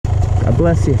God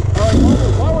bless you.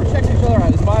 Alright, while we're checking each other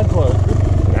out, is mine closed?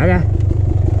 Okay.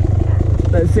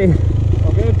 Let's see.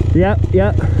 All good? Yep,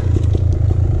 yep.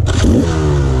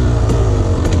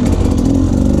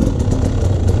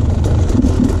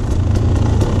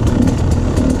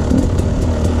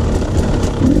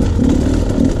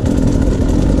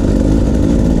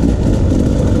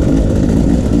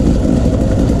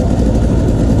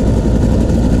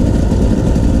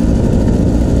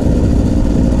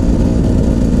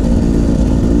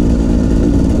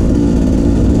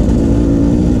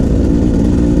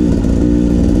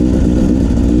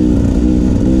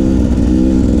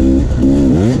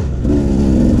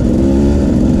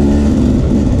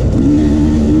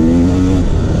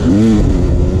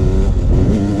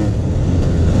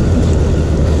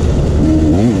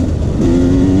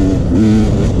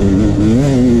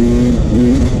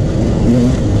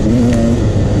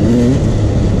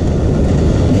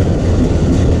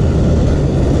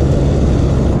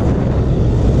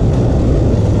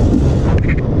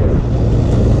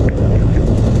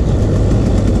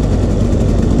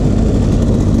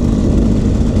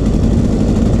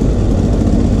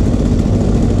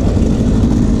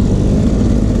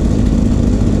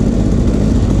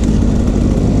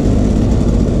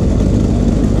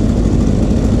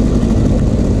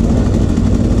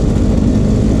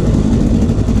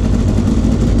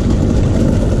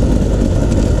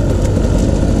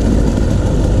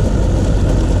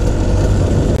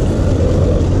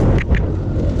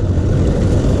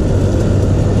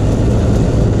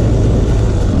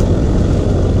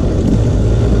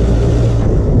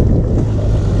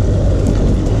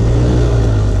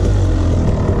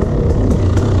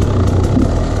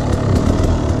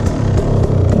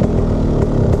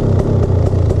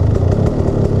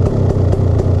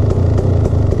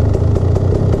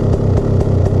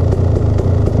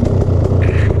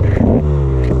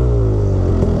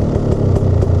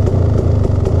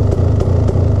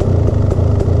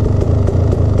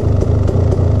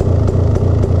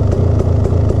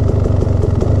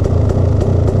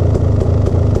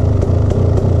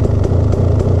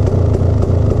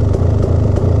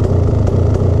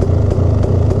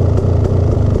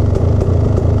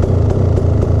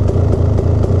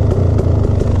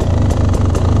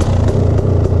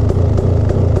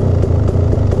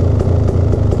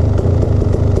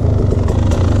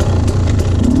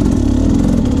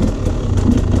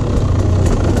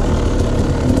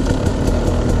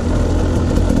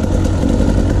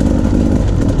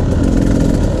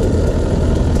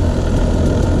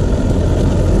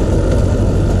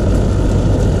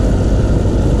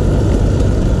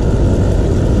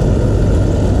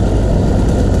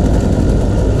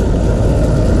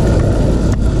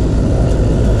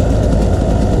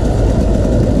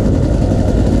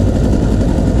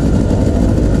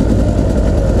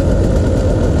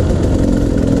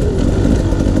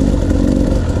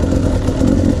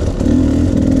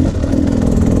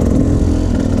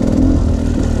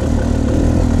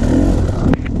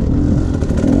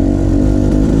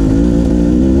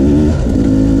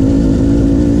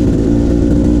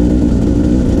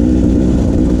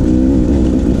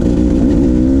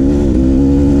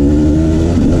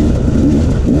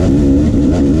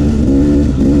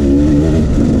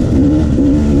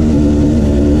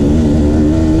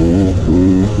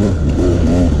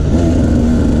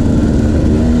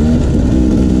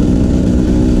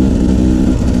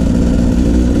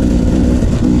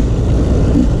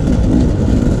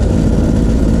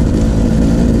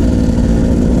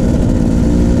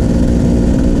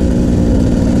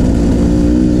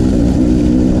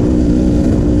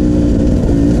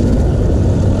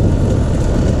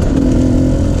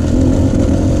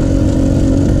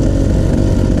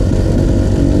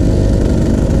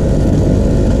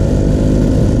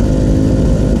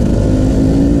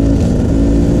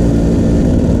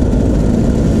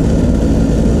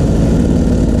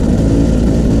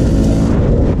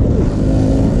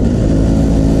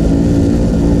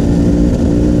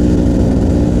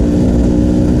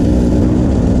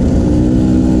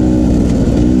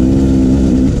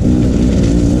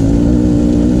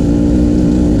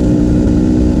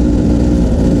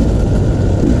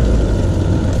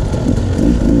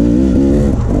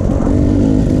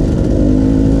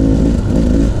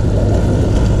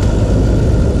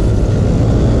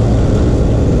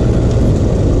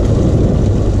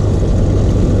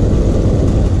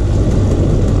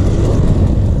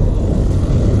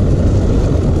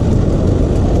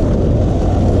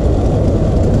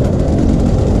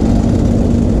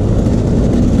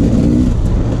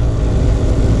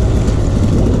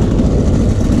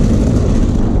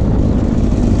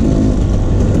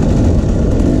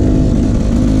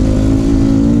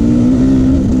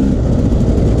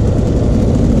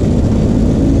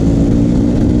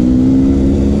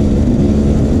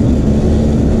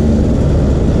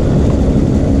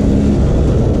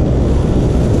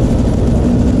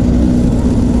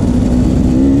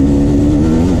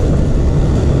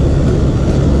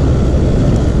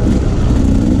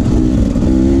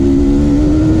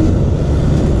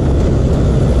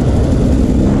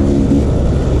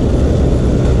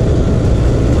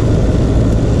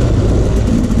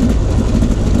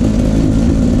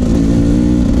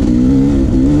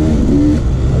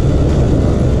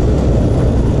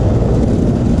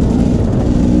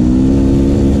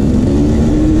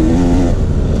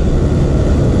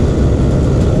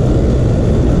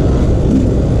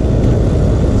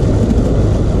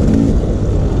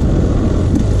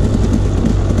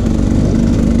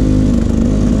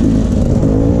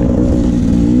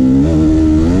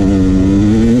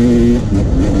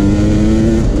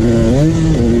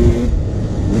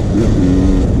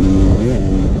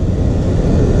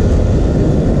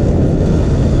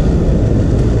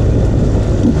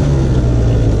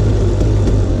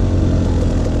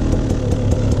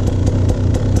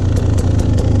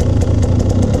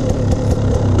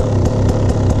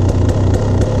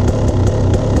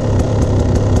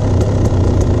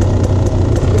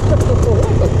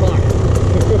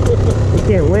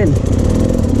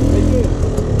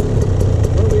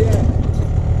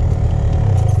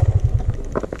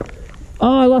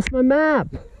 Oh, I lost my map.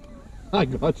 I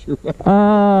got your map.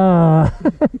 Oh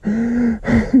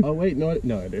wait, no, I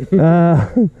do.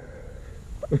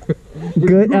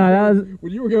 Good. That was.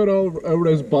 When you were going over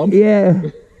those bumps. Yeah.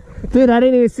 Dude, I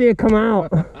didn't even see it come out.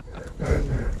 So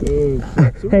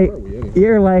Hey, where are we anyway?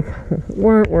 you're like,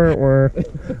 we're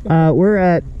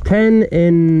at 10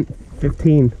 and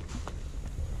 15.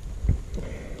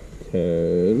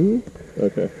 10.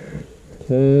 Okay.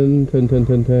 10, 10, 10,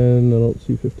 10, 10. I don't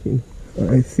see 15.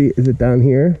 I see. Is it down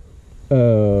here?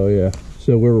 Oh, yeah.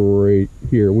 So we're right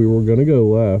here. We were going to go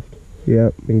left.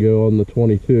 Yep. And go on the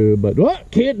 22, but what?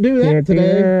 Can't do that Can't do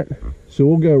today. that. So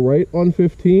we'll go right on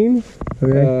 15.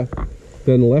 Okay.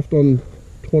 Then left on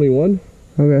 21.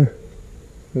 Okay.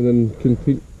 And then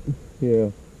continue.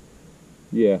 Yeah.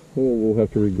 Yeah. We'll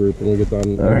have to regroup when we get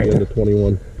down Right. to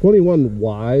 21. 21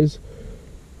 wise.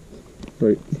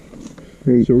 Right.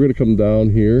 Great. So we're going to come down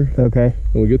here. Okay.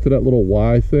 And we get to that little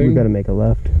Y thing. We gotta make a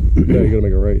left. Yeah, you got to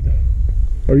make a right.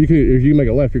 Or you could, if you make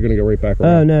a left, you're going to go right back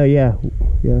around. Oh no, yeah.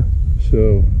 Yeah.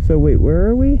 So wait, where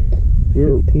are we?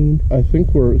 we're 15. I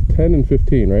think we're 10 and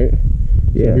 15, right?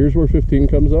 Yeah. So here's where 15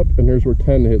 comes up, and here's where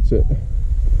 10 hits it.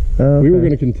 Okay. We were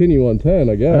going to continue on 10,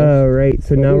 I guess. Oh right.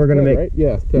 So now we're gonna 10, make. right?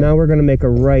 Yeah. 10. Now we're gonna make a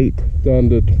right. Down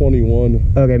to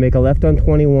 21. Okay, make a left on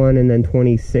 21 and then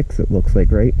 26. It looks like,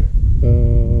 right?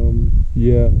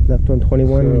 Yeah. Left on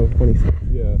 21 and So- 26.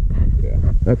 Yeah. Yeah.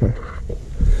 Okay.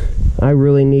 I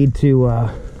really need to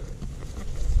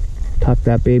tuck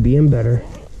that baby in better.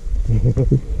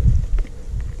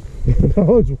 I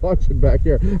was watching back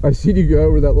here. I seen you go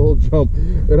over that little jump,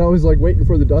 and I was like waiting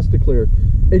for the dust to clear,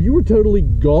 and you were totally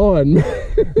gone.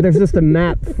 There's just a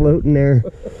map floating there.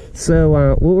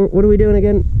 So what are we doing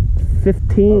again?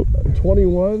 15?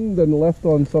 21, then left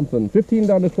on something. 15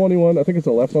 down to 21. I think it's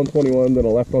a left on 21, then a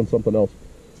left on something else.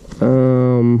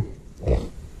 Hold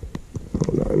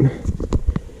on.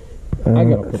 I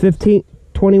gotta put 15,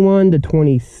 21 to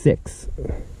 26.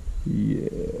 Yeah.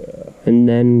 And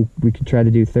then we could try to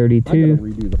do I gotta 32.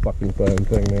 redo the fucking phone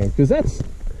thing, man, because that's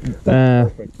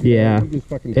perfect. Yeah, You just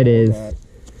fucking it is. that.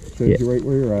 Shows Yeah. you right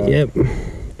where you're at. Yep. You're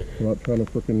not trying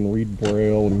to freaking read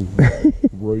Braille and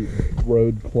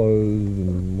road closed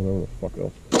and whatever the fuck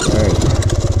else. Alright.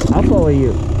 I'll follow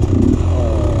you.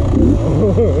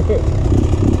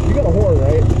 You got a horn,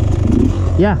 right?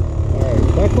 Yeah.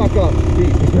 Alright, back up.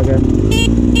 Speed. Okay.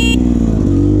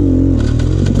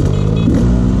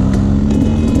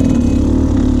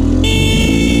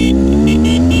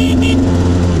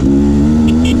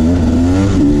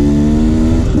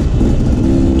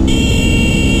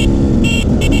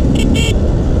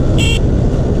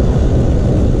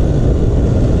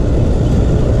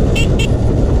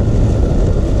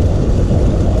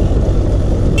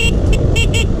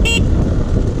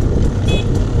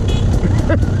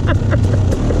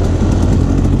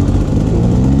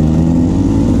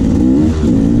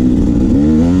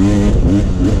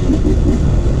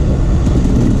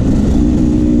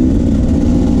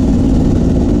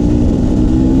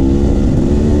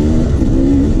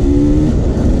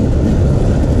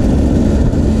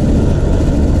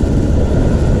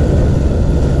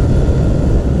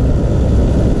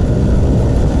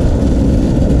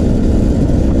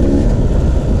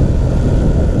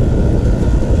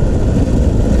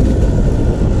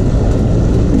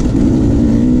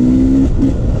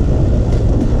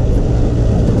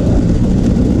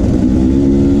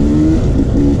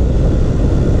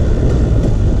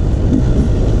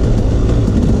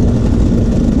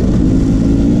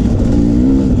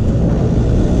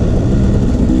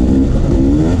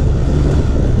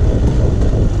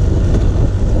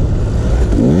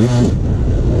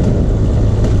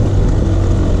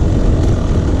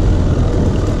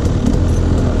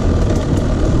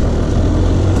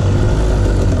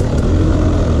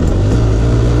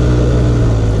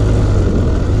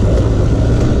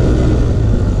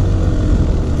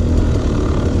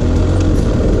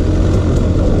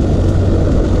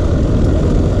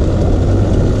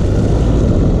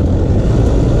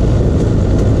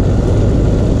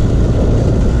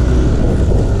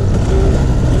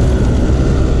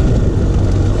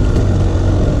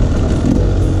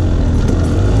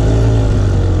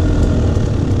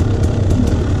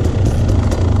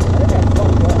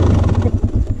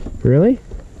 Really?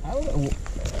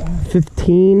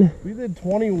 15? We did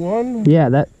 21.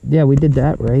 Yeah, we did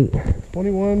that right.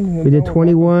 21. And We did now we're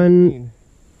 21.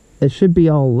 It should be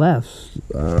all lefts.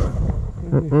 I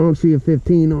don't see a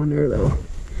 15 on there though.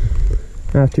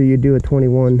 After you do a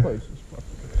 21. This place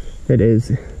is It is.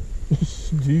 fucking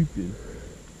stupid.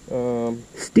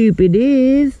 Stupid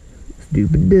is.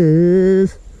 Stupid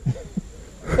does.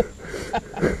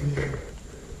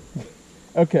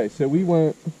 Okay, so we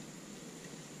went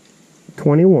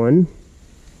 21.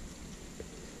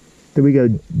 Did we go?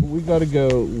 We got to go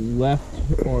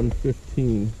left on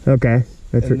 15. Okay.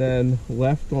 That's and then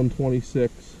left on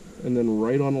 26, and then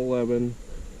right on 11.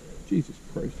 Jesus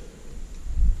Christ.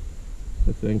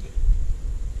 I think.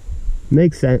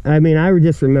 Makes sense. I mean, I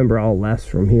just remember all lefts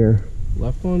from here.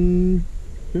 Left on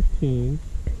 15,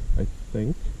 I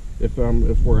think. If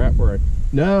we're at where I...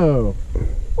 No!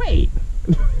 Wait!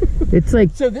 It's like...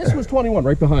 So this was 21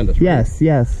 right behind us, right? Yes,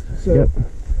 yes. So, yep.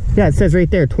 Yeah, it says right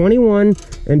there, 21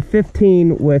 and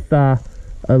 15 with,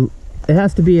 it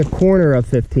has to be a corner of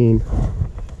 15.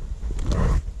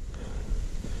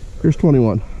 Here's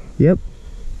 21. Yep.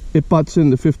 It butts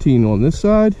into 15 on this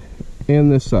side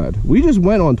and this side. We just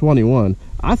went on 21.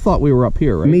 I thought we were up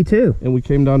here, right? Me too. And we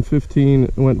came down 15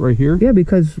 and went right here? Yeah,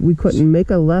 because we couldn't make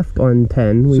a left on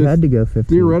 10. We had to go 15.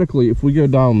 Theoretically, if we go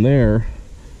down there,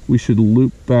 we should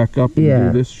loop back up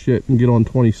and do this shit and get on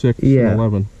 26 and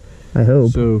 11. I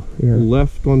hope. So,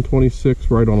 left on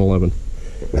 26, right on 11,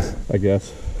 I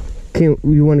guess.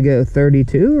 You want to go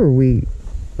 32 or we...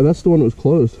 Oh, that's the one that was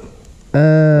closed.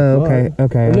 Oh, okay,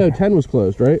 okay. Oh, no, 10 was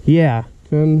closed, right? Yeah.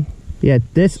 10. Yeah,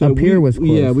 this so up here was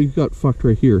closed. Yeah, we got fucked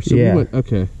right here. So we went,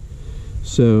 okay.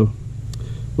 So,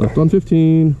 left on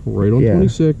 15, right on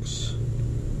 26.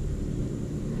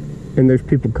 And there's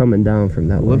people coming down from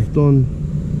that way. Left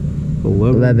on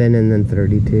 11. 11 and then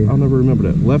 32. I'll never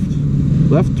remember that.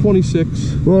 Left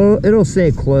 26. Well, it'll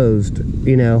say closed,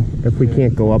 you know, if we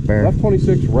can't go up there. Left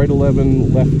 26, right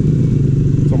 11, left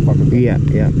some fucking thing. Yeah.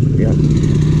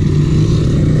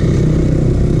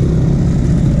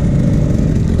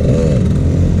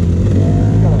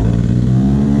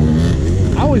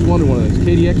 I always wanted one of those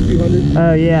KDX 200.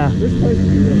 Oh, yeah. They're supposed to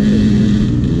be really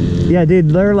good. Yeah, dude,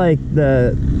 they're like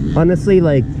honestly,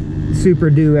 like, super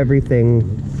do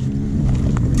everything.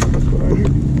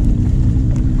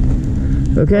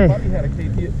 Okay. My buddy had a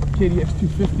KDX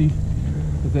 250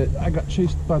 that I got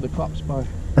chased by the cops by.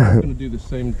 I'm going to do the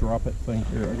same drop it thing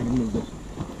here. I'm going to move this.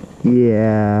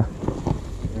 Yeah.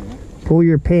 Pull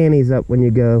your panties up when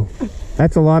you go.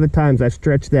 That's a lot of times I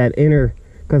stretch that inner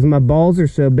because my balls are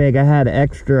so big. I had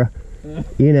extra,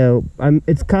 you know,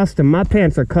 it's custom. My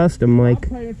pants are custom, like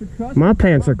my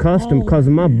pants are custom because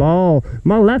my ball,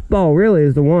 my left ball really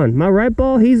is the one. My right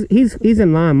ball, he's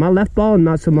in line. My left ball,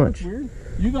 not so much. Weird.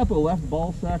 You got the left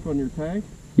ball sack on your tank?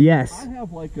 Yes. I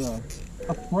have like a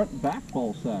front back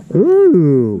ball sack.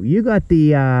 Ooh, you got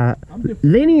the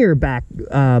linear back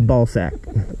ball sack.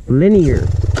 Linear.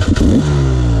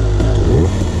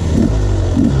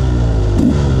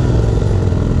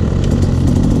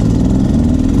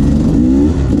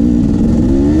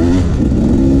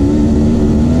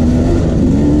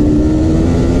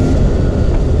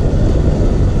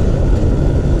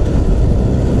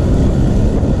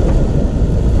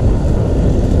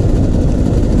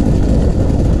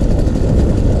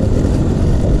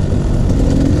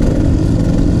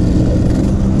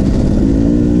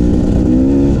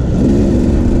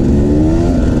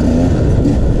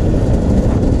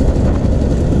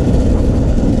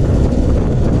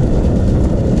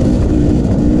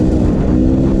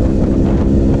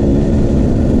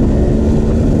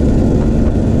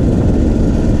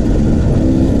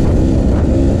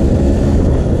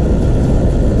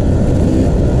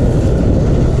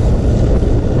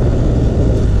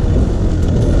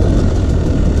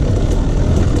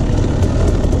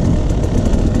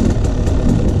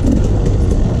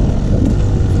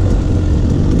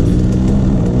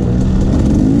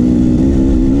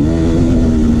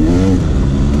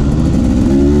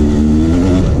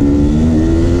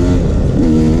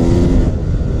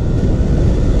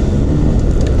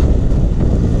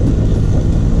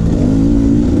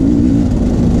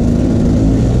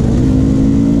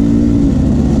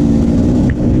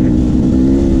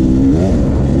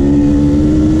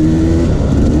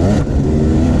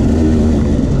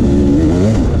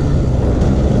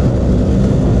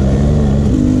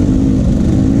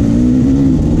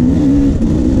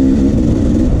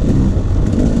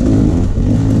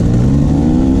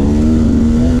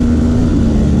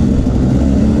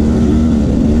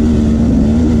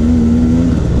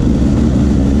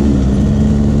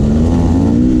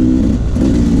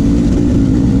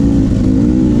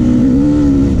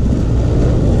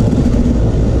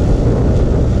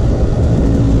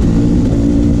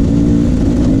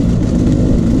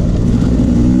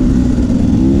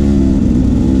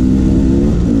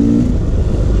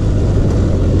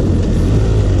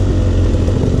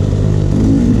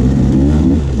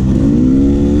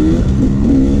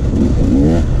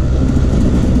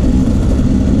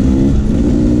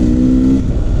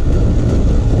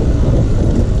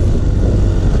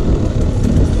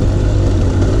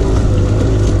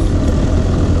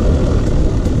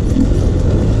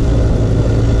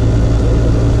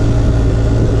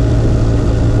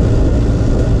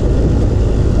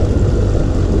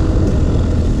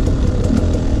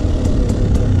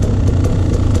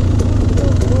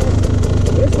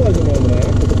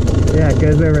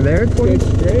 Goes over there, 20?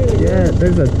 Goes straight. Yeah,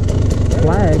 there's a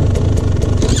flag.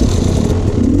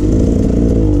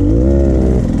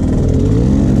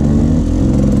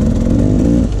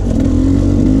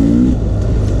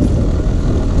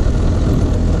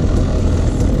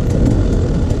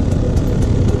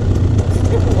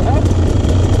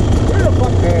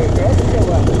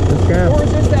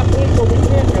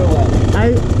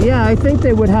 I think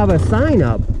they would have a sign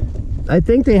up. I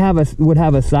think they would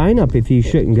have a sign up if you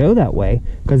shouldn't go that way.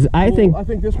 Because I think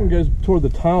this one goes toward the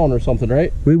town or something,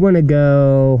 right? We want to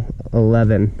go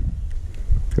 11.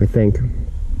 I think.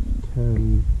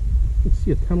 10. Let's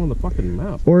see a 10 on the fucking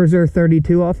map. Or is there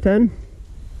 32 off 10?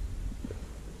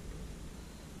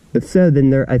 If so,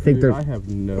 then I think Dude, there's. I have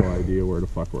no idea where the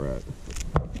fuck we're at.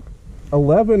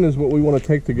 11 is what we want to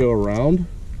take to go around.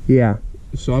 Yeah.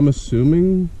 So I'm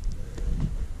assuming.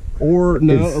 Or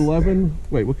no, 11.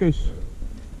 Wait, what goes?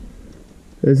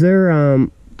 Is there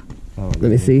let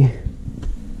me see.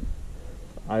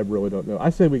 I really don't know. I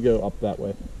say we go up that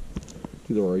way.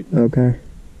 To the right. Okay.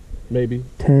 Maybe.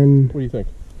 10. What do you think?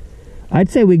 I'd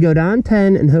say we go down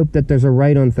 10 and hope that there's a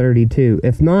right on 32.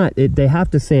 If not, they have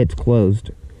to say it's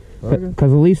closed. Okay.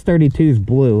 Because at least 32 is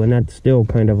blue, and that's still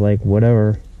kind of like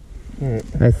whatever. All right.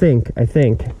 I think.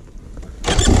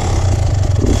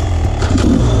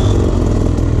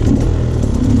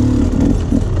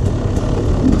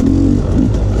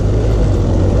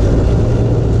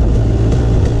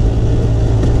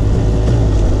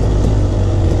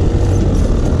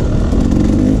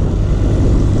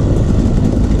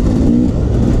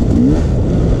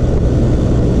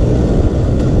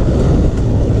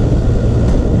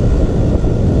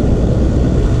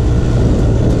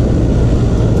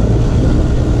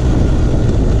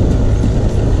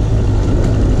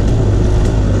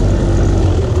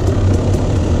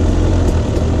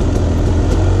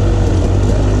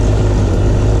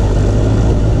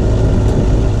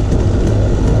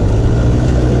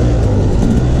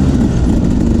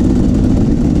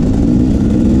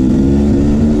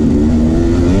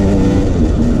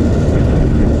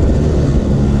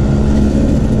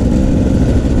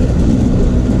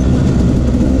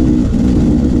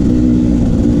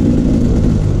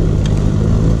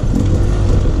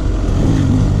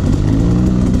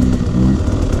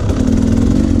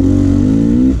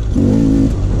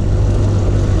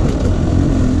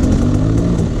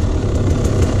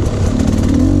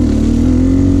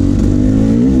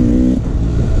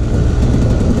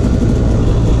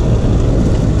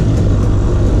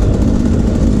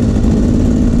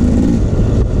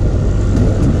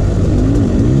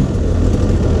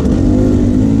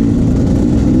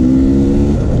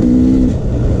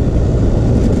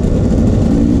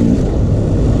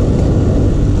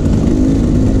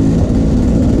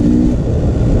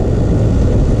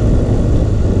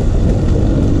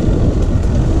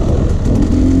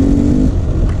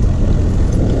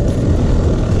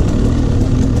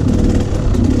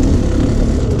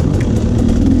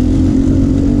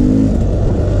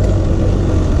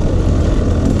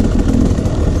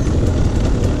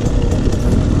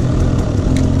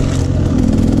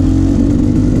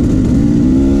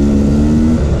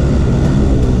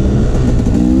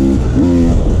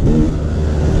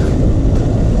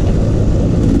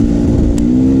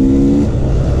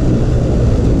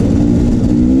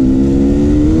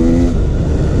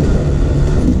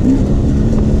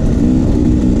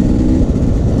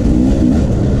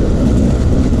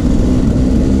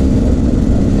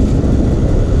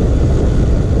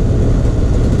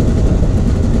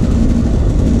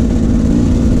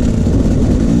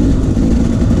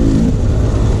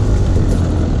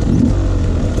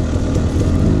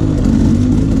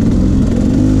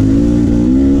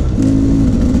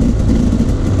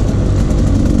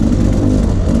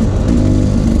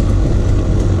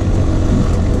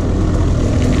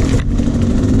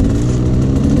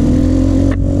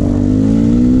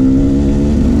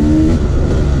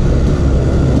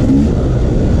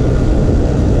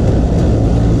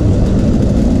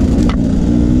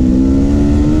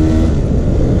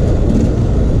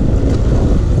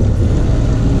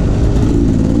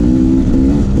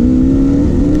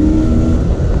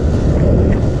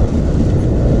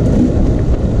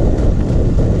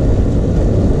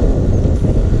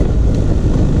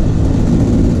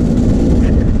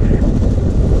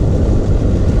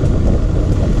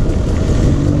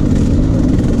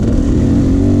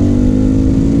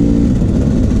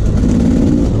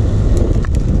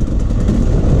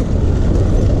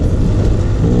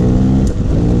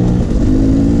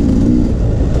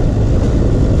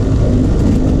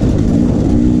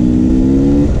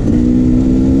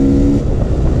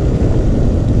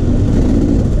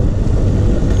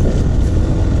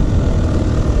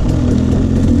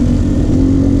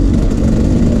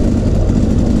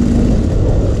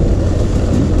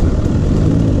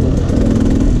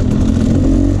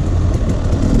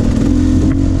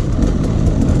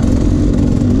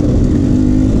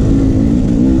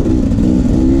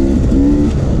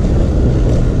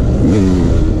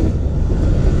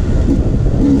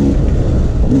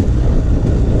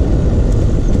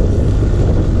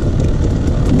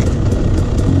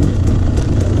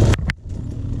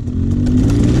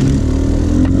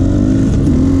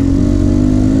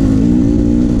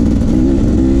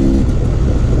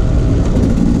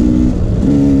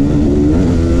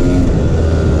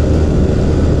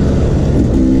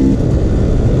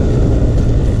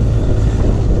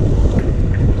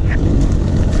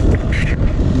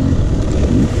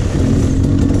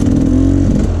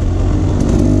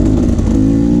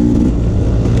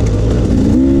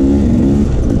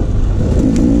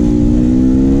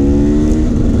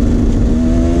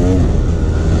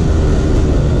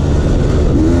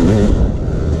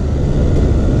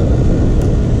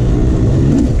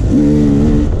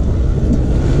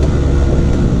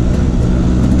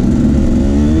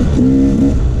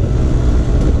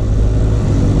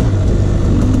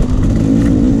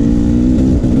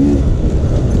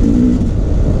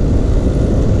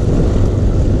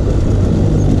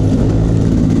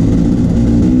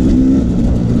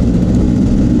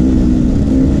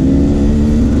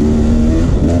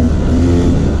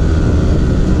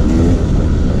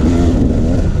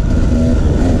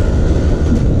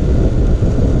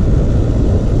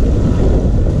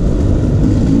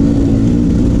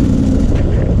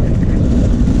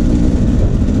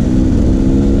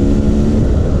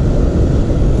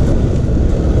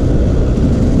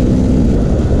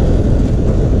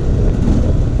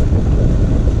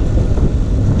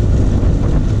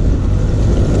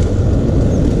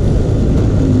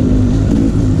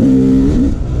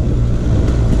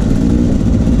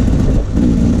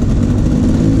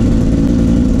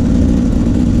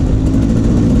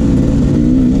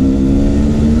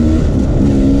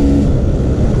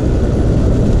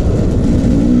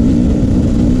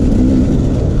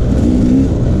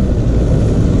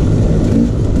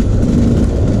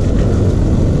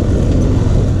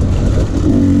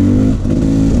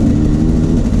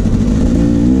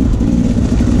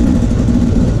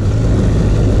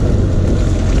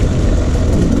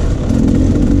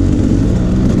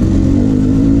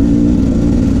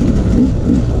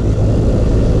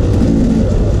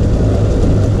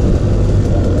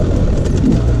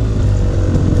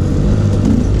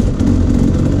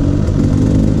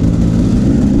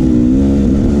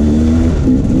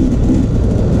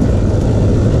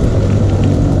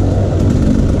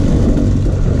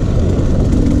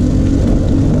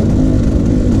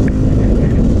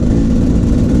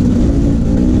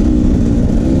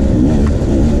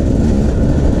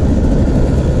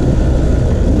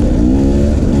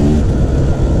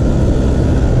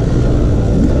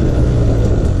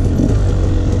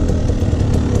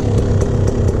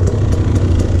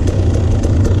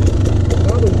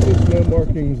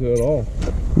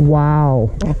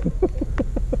 Wow.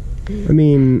 I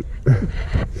mean,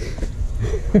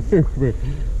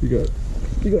 you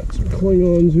got some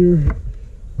Klingons here.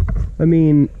 I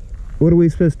mean, what are we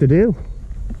supposed to do?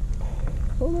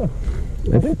 I don't know.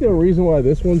 I think the reason why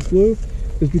this one flew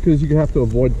is because you have to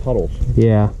avoid puddles.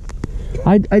 Yeah.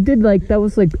 I did like, that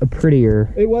was like a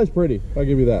prettier. It was pretty, I'll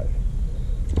give you that.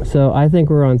 So I think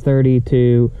we're on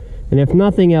 32, and if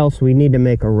nothing else, we need to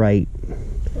make a right.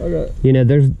 Okay. You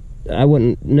know, I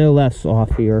wouldn't, no less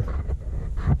off here.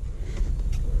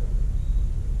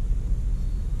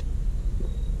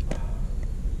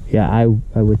 Yeah, I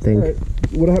would think. All right.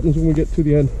 What happens when we get to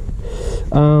the end?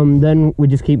 Then we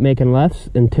just keep making lefts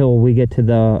until we get to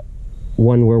the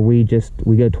one where we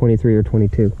go 23 or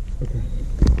 22. Okay.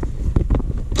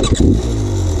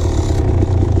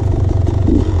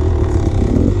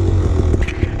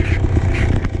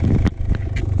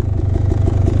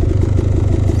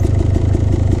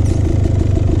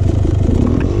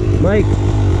 Mike.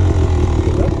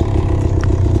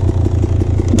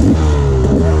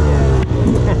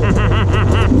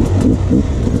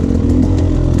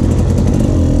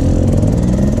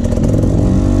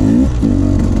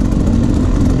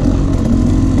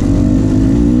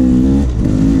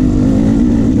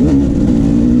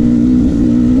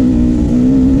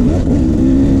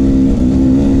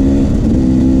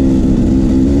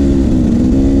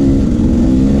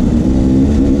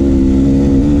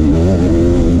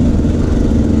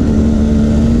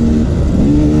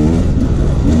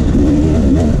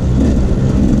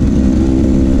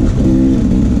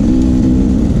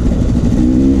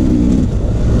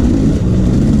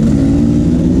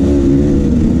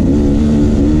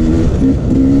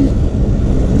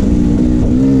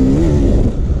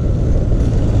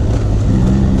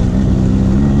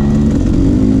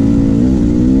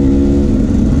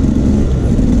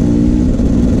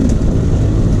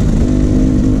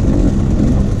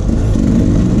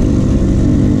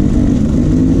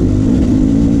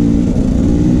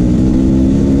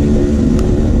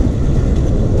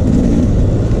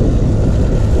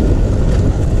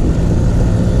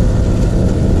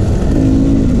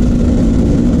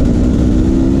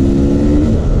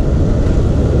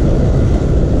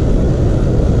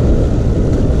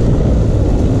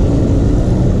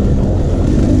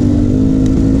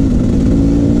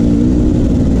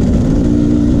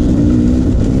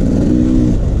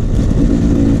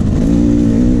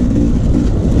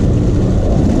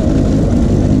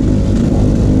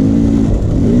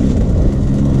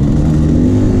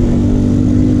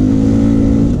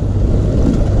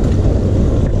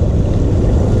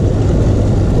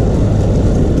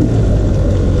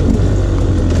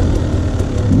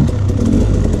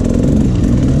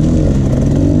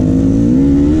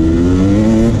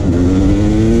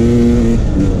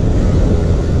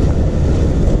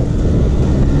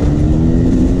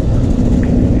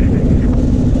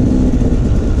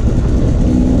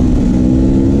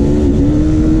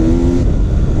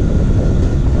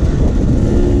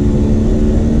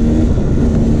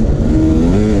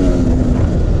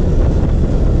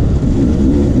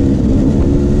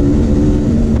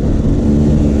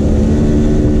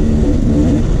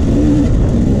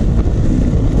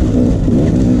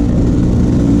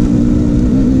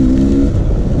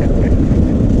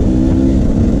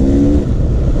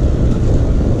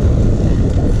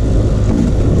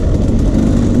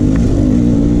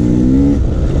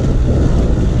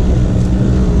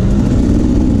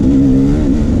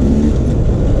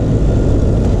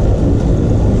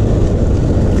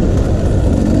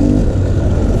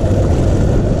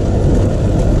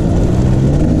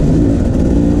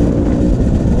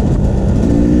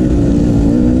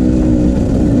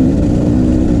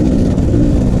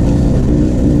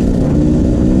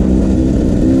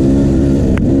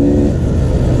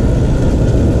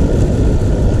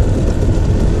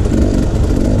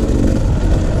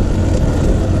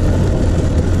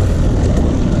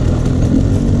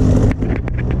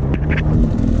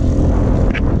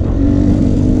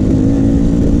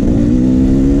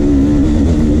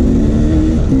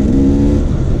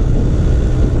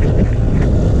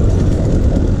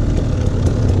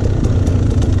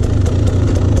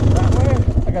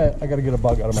 gotta get a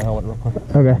bug out of my helmet real quick.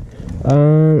 Okay.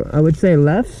 I would say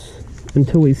lefts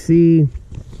until we see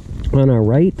on our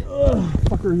right.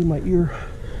 Fucker in my ear.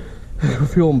 I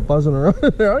feel him buzzing around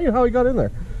in there. I don't know how he got in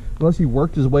there. Unless he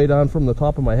worked his way down from the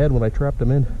top of my head when I trapped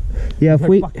him in. Yeah, if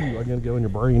we... Fuck you, I'm gonna go in your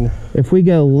brain. If we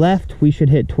go left, we should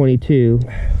hit 22.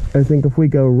 I think if we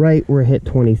go right, we're hit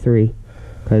 23.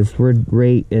 Because we're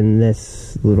right in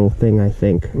this little thing, I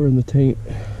think. We're in the taint.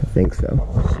 I think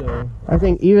so. I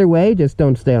think either way, just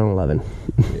don't stay on 11.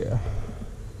 Yeah.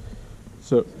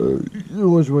 So,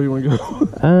 which way you want to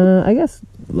go? I guess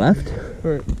left.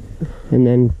 All right. And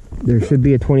then there should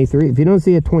be a 23. If you don't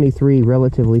see a 23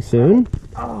 relatively soon,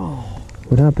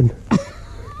 what happened?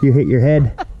 You hit your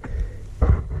head.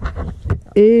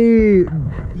 Ew.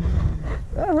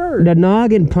 That hurt. The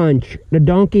noggin punch. The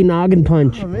donkey noggin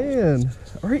punch. Oh, man.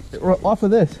 Right off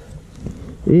of this.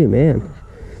 Ew, man.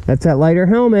 That's that lighter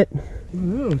helmet.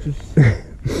 No, just...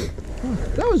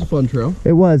 That was a fun trail.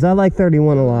 It was. I like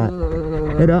 31 a lot.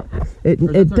 It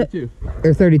 32.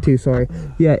 Or 32, sorry.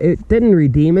 Yeah, it didn't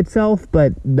redeem itself,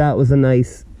 but that was a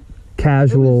nice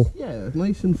casual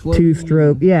nice and floaty.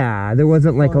 two-stroke. Yeah, there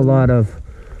wasn't like a lot of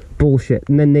bullshit.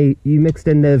 And then you mixed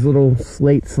in those little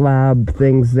slate slab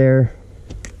things there.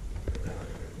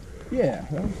 Yeah,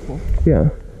 that was cool. Yeah.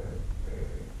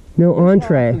 No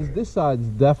entree. This side's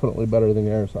definitely better than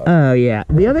the other side. Oh yeah,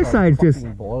 the other side's just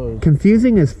blows.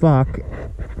 confusing as fuck.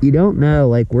 You don't know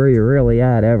like where you're really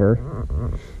at ever.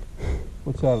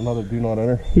 What's that? Another do not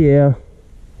enter? Yeah.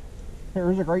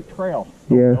 Here's a great trail.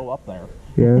 Yeah. Go up there.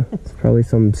 Yeah. It's probably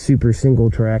some super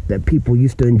single track that people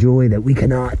used to enjoy that we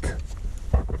cannot.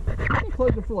 Can you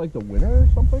close it for like the winter or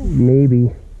something?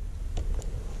 Maybe.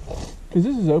 Because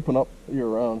this is open up year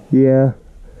round. Yeah.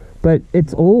 But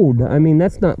it's old. I mean,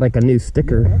 that's not like a new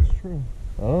sticker. Yeah, that's true.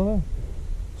 I don't know.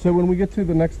 So when we get to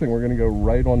the next thing, we're going to go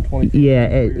right on 20.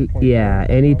 Yeah, yeah.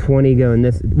 Any 20 going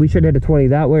this. We should hit a 20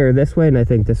 that way or this way, and I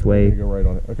think this way. Go right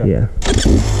on it. Okay. Yeah.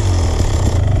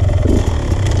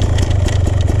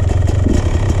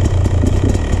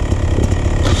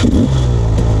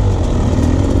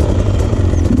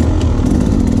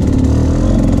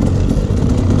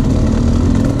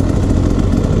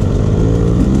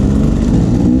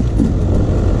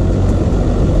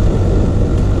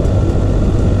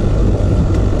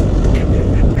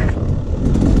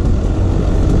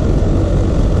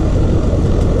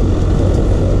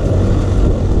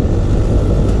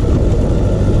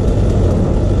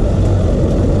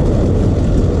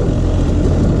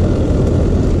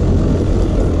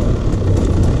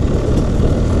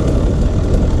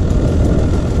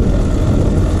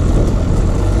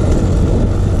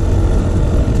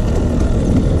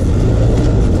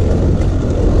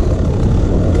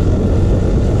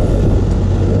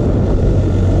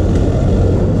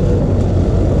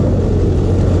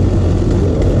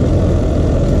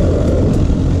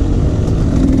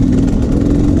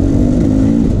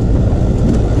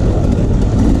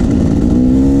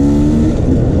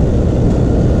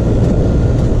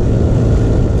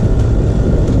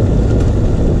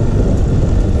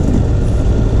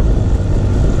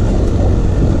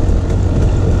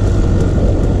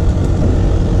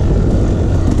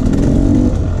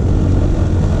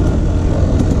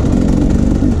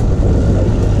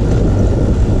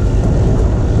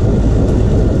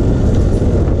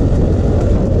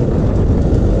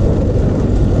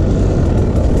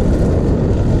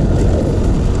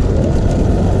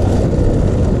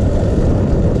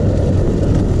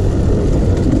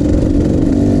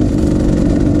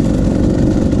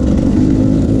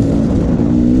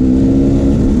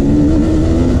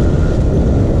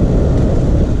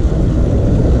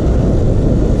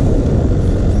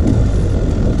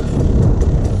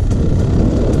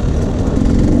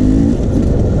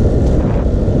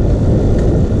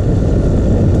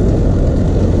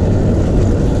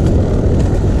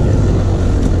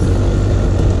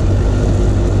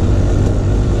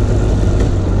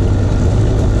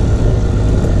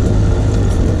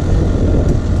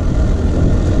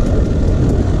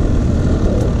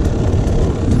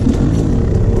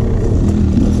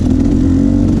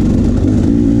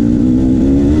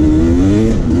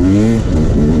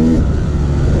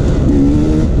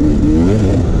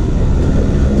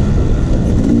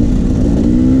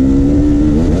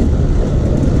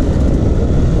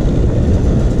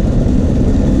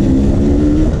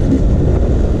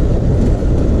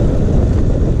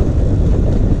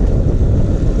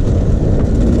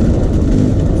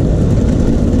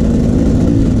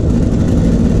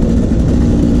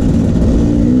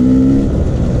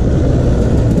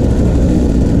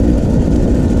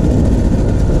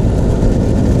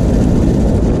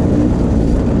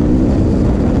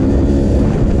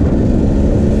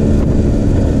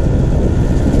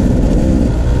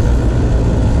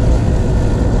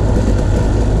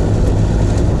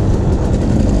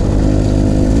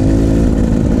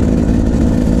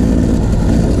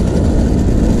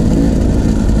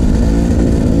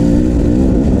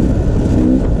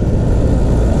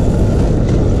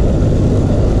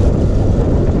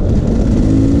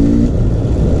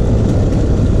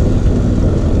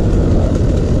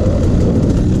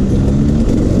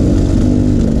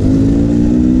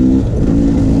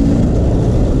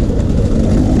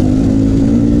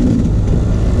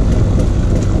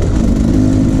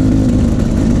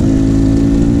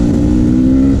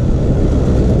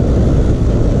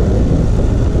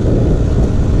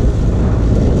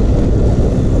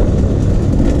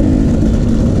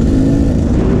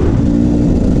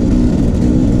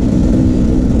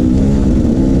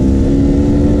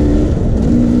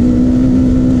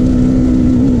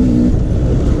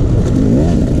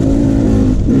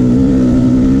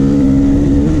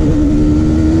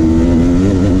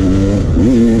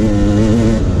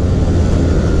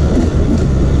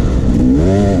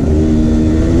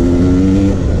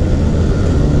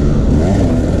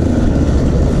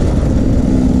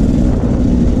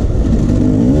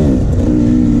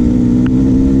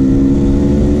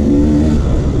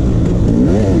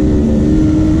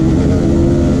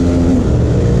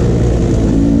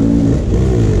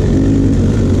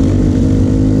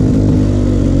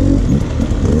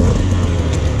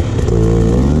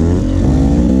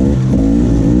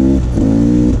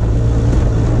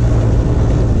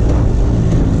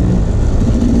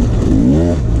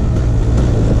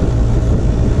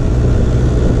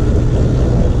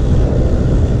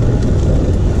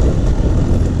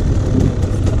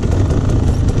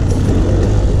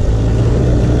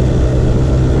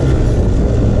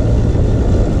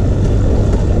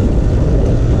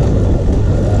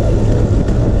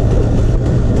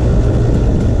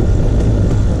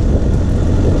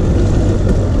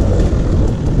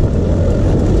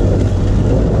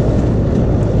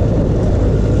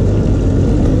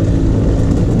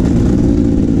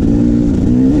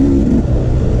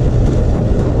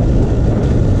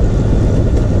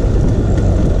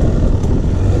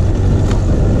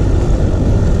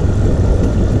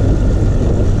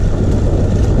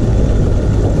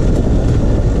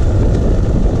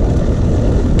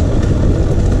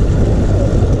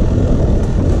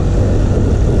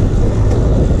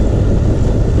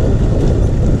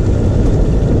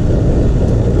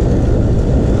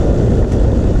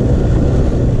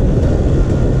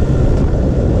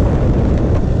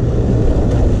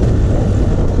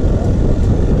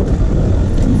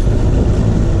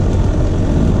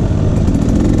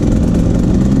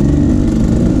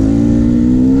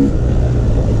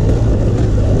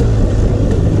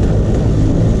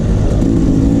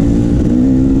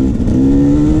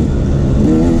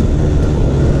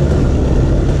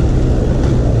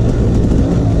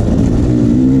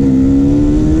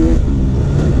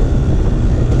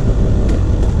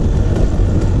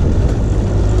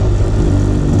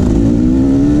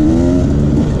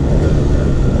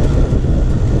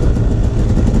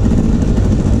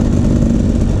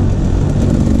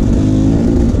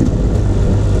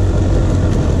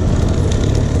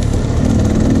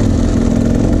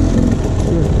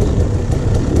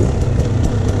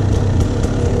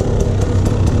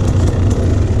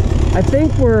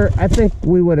 I think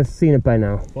we would have seen it by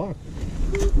now. Fuck.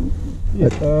 Yeah.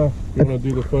 You wanna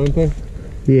do the phone thing?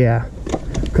 Yeah.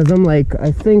 Cause I'm like,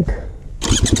 I think.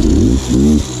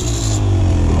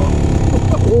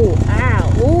 Oh,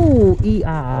 ow,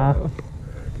 oh,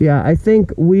 yeah, I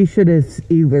think we should have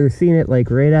either seen it like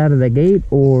right out of the gate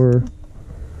or.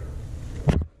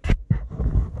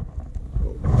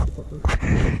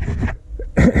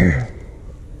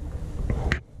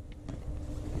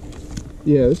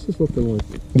 Yeah, this is looking like.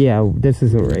 Yeah, this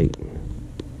isn't right.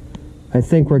 I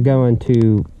think we're going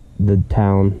to the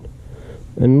town.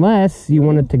 Unless you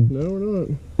wanted to. No, we're not.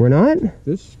 We're not?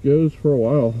 This goes for a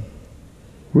while.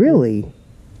 Really?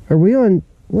 Are we on?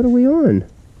 What are we on?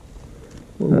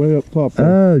 We're way up top there.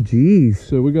 Oh, jeez.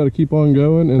 So we got to keep on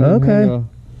going and then okay.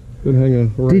 hang a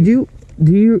right. Do you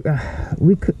do you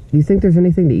think there's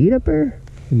anything to eat up there?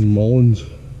 In Mullins.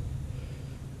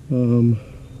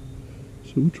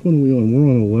 So which one are we on? We're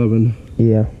on 11.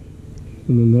 Yeah.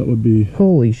 And then that would be.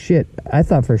 Holy shit! I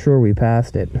thought for sure we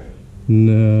passed it.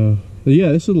 No.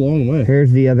 Yeah, this is a long way.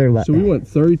 Here's the other left. So we went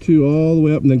 32 all the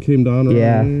way up and then came down around.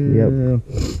 Yeah. There. Yep.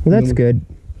 Well, that's good. And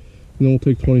then we'll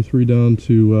take 23 down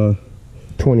to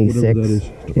 26. Whatever that is.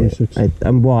 26. Yeah,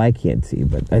 well, I can't see,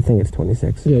 but I think it's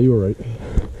 26. Yeah, you were right.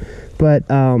 But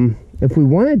if we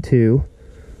wanted to,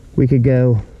 we could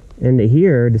go into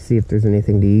here to see if there's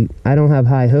anything to eat. I don't have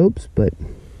high hopes, but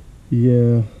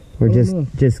yeah, or just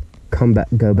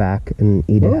go back and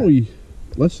eat it.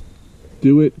 Let's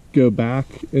do it, go back,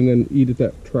 and then eat at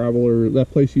that Traveler,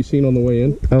 that place you seen on the way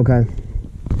in. Okay.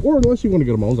 Or unless you want to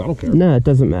go to Mullins, I don't care. No, it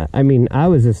doesn't matter. I mean, I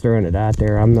was just throwing it out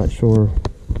there. I'm not sure.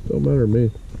 Don't matter to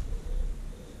me.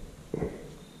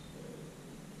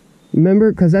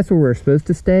 Remember, because that's where we're supposed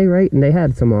to stay, right? And they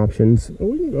had some options. Oh,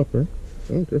 we can go up there.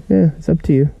 I don't care. Yeah, it's up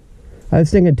to you. I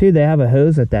was thinking, too, they have a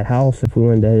hose at that house if we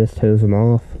wanted to just hose them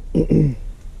off. We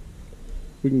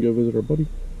can go visit our buddy.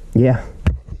 Yeah.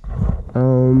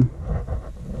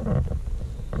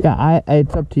 Yeah,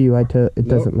 it's up to you. It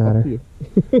doesn't matter.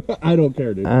 I don't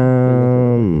care, dude.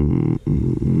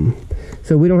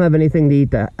 So we don't have anything to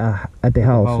eat at the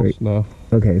house, right? No.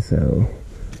 Okay, so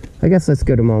I guess let's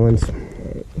go to Mullins.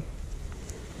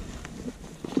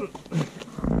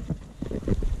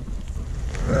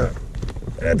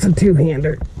 That's a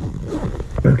two-hander.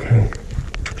 Okay.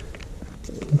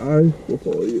 I will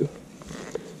follow you.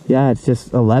 Yeah, it's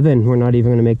just 11. We're not even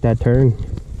going to make that turn.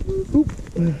 Oop.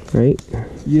 Right?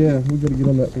 Yeah, we got to get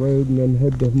on that road and then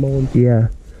head to Mullins. Yeah.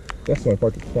 That's my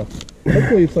part of stuff.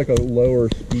 Hopefully it's like a lower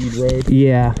speed road.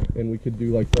 Yeah. And we could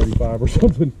do like 35 or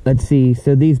something. Let's see.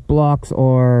 So these blocks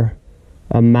are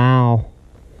a mile.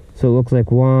 So it looks like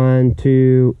 1,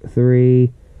 2,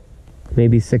 3,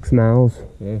 maybe 6 miles.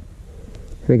 Yeah.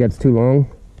 Think that's too long?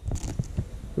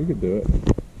 We could do it.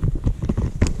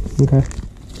 Okay.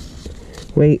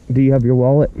 Wait, do you have your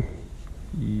wallet?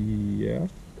 Yeah.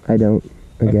 I don't.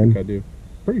 Again. I think I do.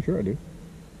 Pretty sure I do.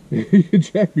 You can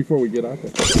check before we get out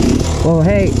there. Well,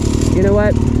 hey, you know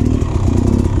what?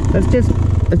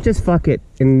 Let's just fuck it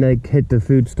and like hit the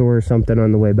food store or something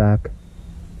on the way back,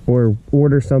 or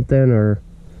order something, or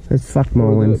let's fuck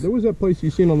Mullins. There was that place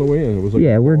you seen on the way in. It was like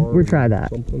yeah, we're try that.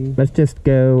 Something. Let's just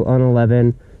go on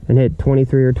 11 and hit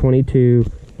 23 or 22,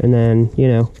 and then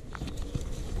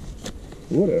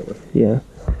whatever. Yeah.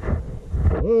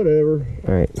 Whatever.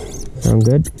 All right. Sound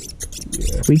good?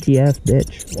 Yeah. Squeaky ass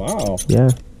bitch. Wow. Yeah.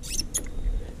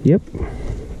 Yep.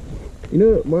 You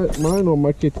know, mine on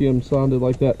my KTM sounded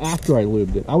like that after I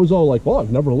lubed it. I was all like, well,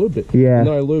 I've never lubed it. Yeah. And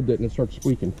then I lubed it and it starts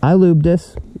squeaking. I lubed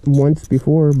this once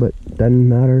before, but doesn't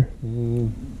matter.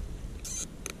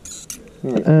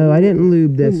 Right. Oh, I didn't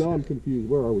lube this. Now I'm confused.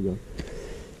 Where are we going?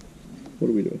 What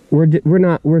are we doing?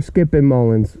 We're skipping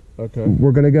Mullins. Okay.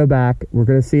 We're gonna go back. We're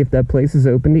gonna see if that place is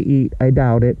open to eat. I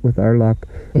doubt it with our luck.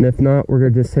 And if not, we're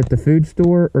gonna just hit the food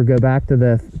store or go back to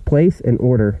the place and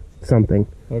order something.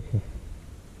 Okay.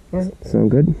 All right.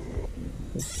 Sound good?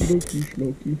 Smoky,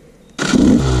 smoky.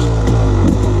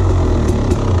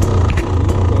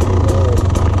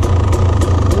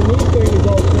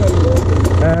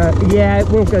 Yeah, it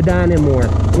won't go down anymore.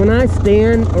 When I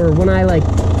stand, or when I like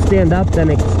stand up, then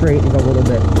it straightens a little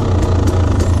bit.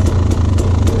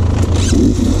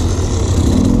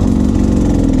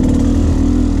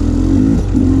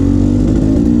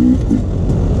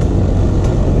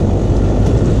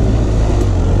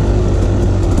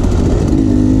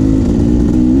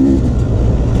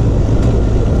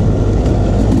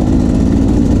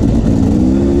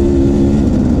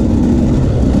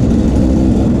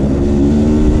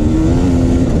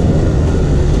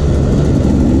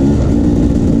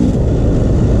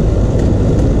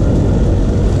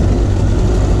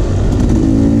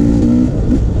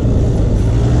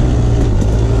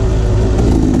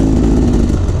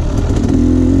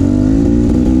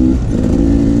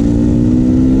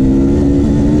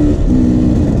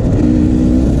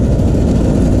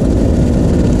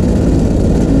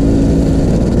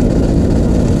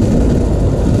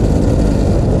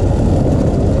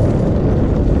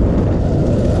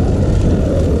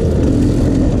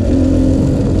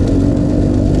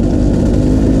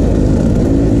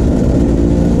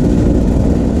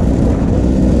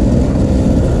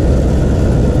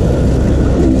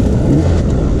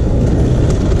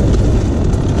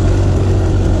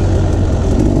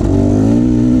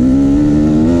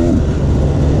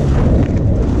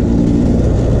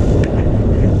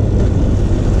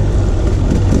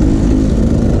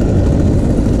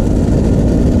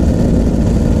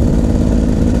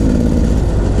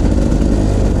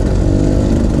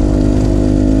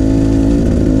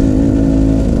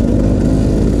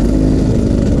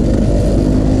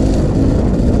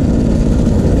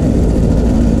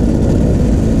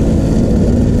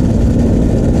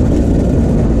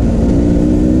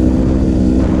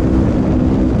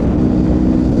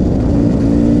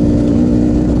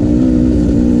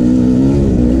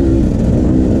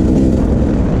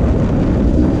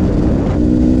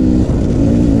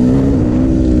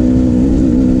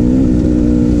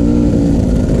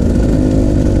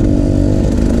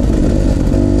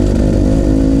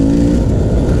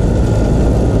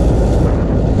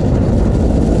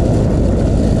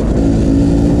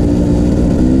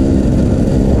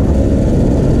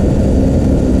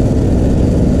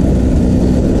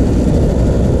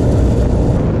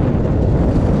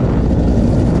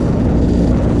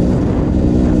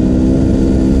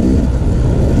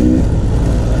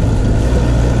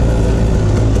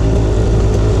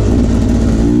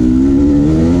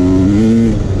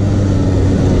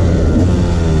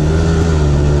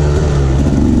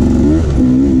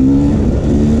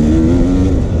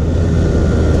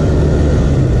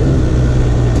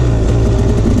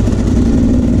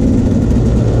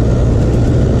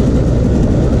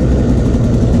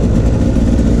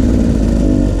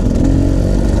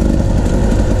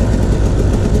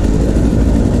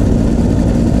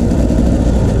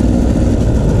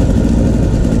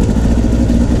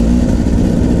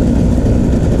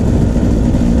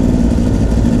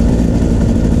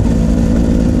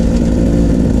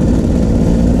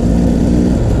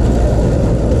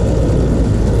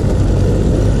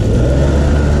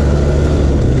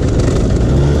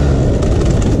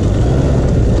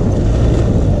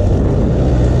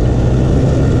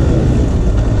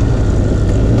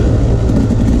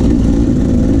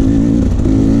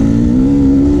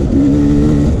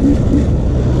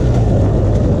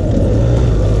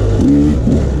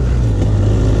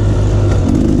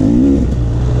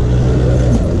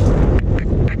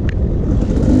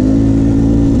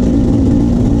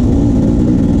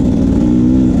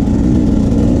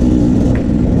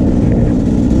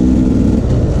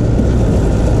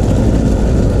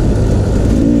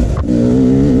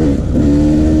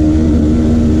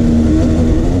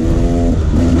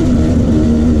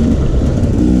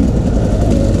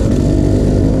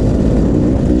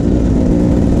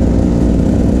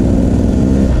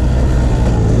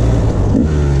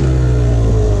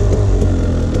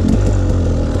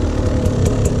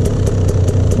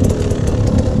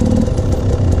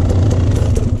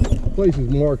 place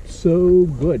is marked so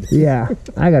good. Yeah,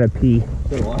 I gotta pee.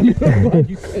 So I'm glad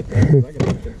you said that, 'cause I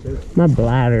gotta get this. My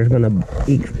bladder's gonna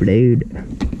explode.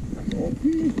 I'll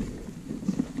pee. We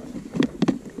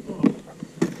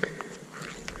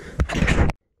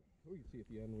can see at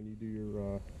the end when you do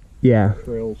your Yeah.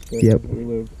 trails thing. Yep. We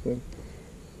live thing.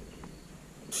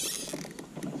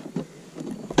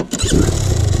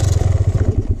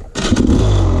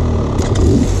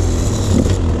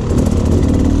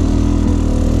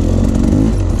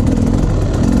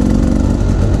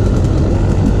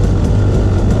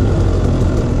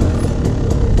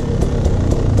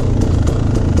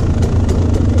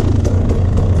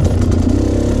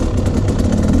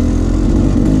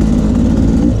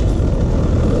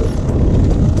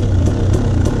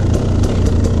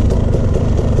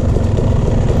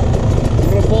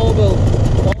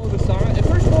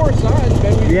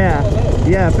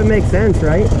 Yeah, if it makes sense,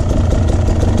 right?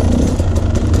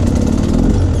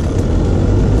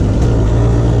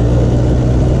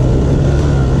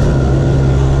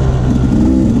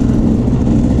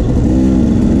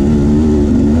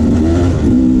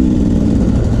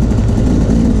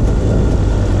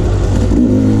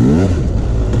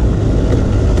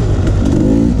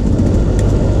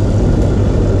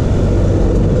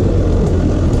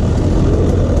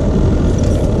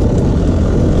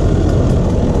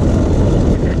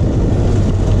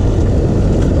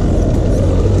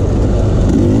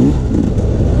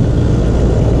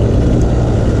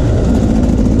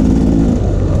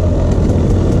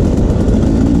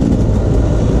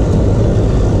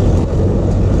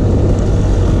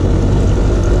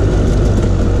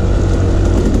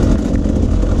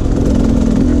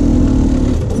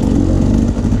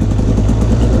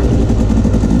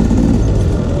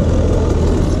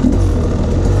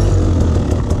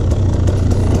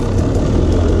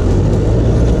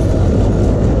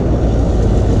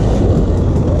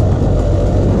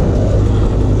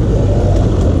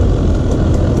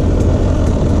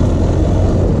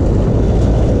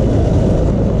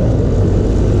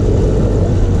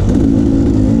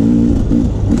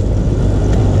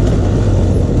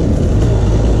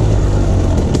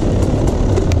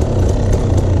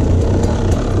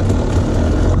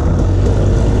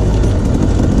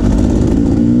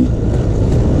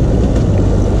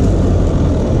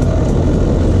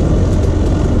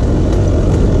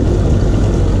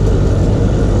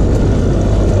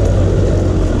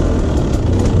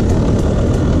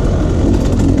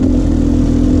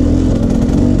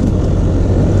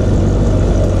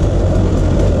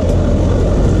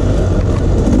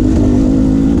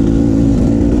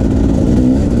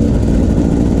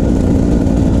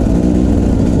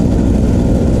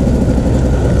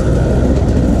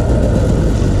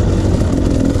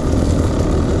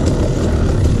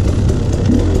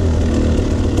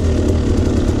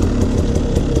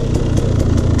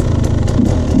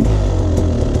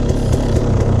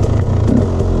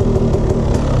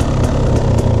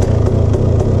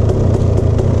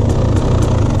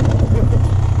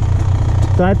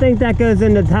 So I think that goes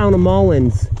into town of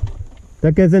Mullins.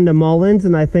 That goes into Mullins,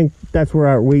 and I think that's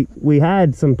where we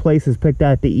had some places picked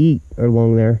out to eat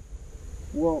along there.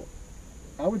 Well,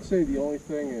 I would say the only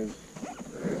thing is,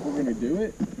 if we're going to do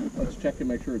it, let's check and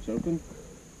make sure it's open.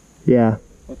 Yeah.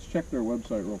 Let's check their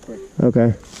website real quick.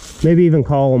 Okay. Maybe even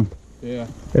call them. Yeah.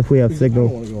 If we have signal. I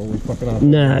don't want to go all the way fucking out.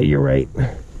 Nah, you're right.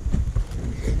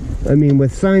 I mean,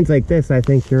 with signs like this, I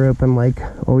think you're open like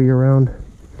all year round.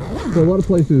 So a lot of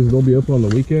places, they'll be open on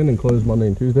the weekend and closed Monday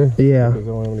and Tuesday. Yeah. Because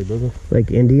they don't have any business.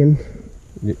 Like Indian.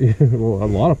 Well, a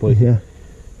lot of places. Yeah.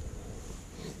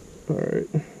 All right.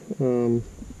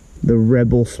 The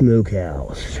Rebel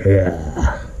Smokehouse.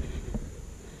 Yeah.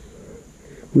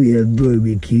 We have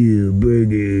barbecue,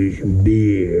 burgers, and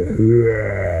beer.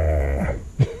 Yeah.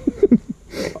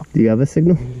 Do you have a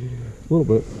signal? A little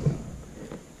bit.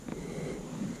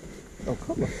 Oh,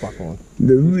 come the fuck on.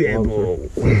 The Rebel.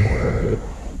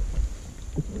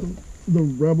 The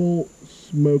Rebel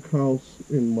Smokehouse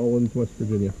in Mullins, West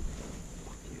Virginia.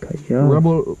 Yeah.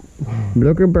 Rebel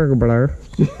Blurker Burger Blur.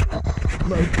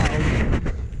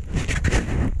 Smokehouse.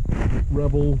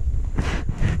 Rebel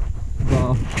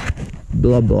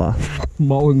Blah blah.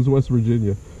 Mullins, West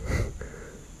Virginia.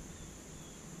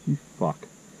 You fuck.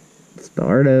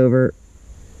 Start over.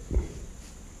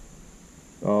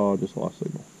 Oh, I just lost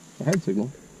signal. I had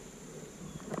signal.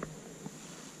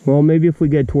 Well, maybe if we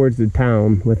get towards the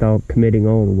town without committing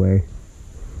all the way.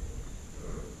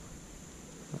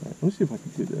 Alright, let me see if I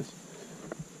can do this.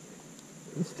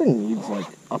 This thing needs like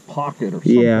a pocket or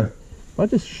something. Yeah. If I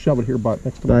just shove it here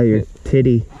next to By my your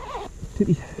titty.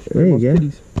 titty. There you go.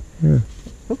 Titties. Yeah.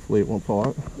 Hopefully it won't fall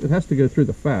out. It has to go through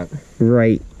the fat.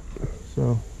 Right.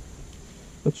 So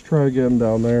Let's try again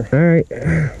down there. All right.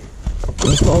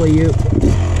 I'll follow you.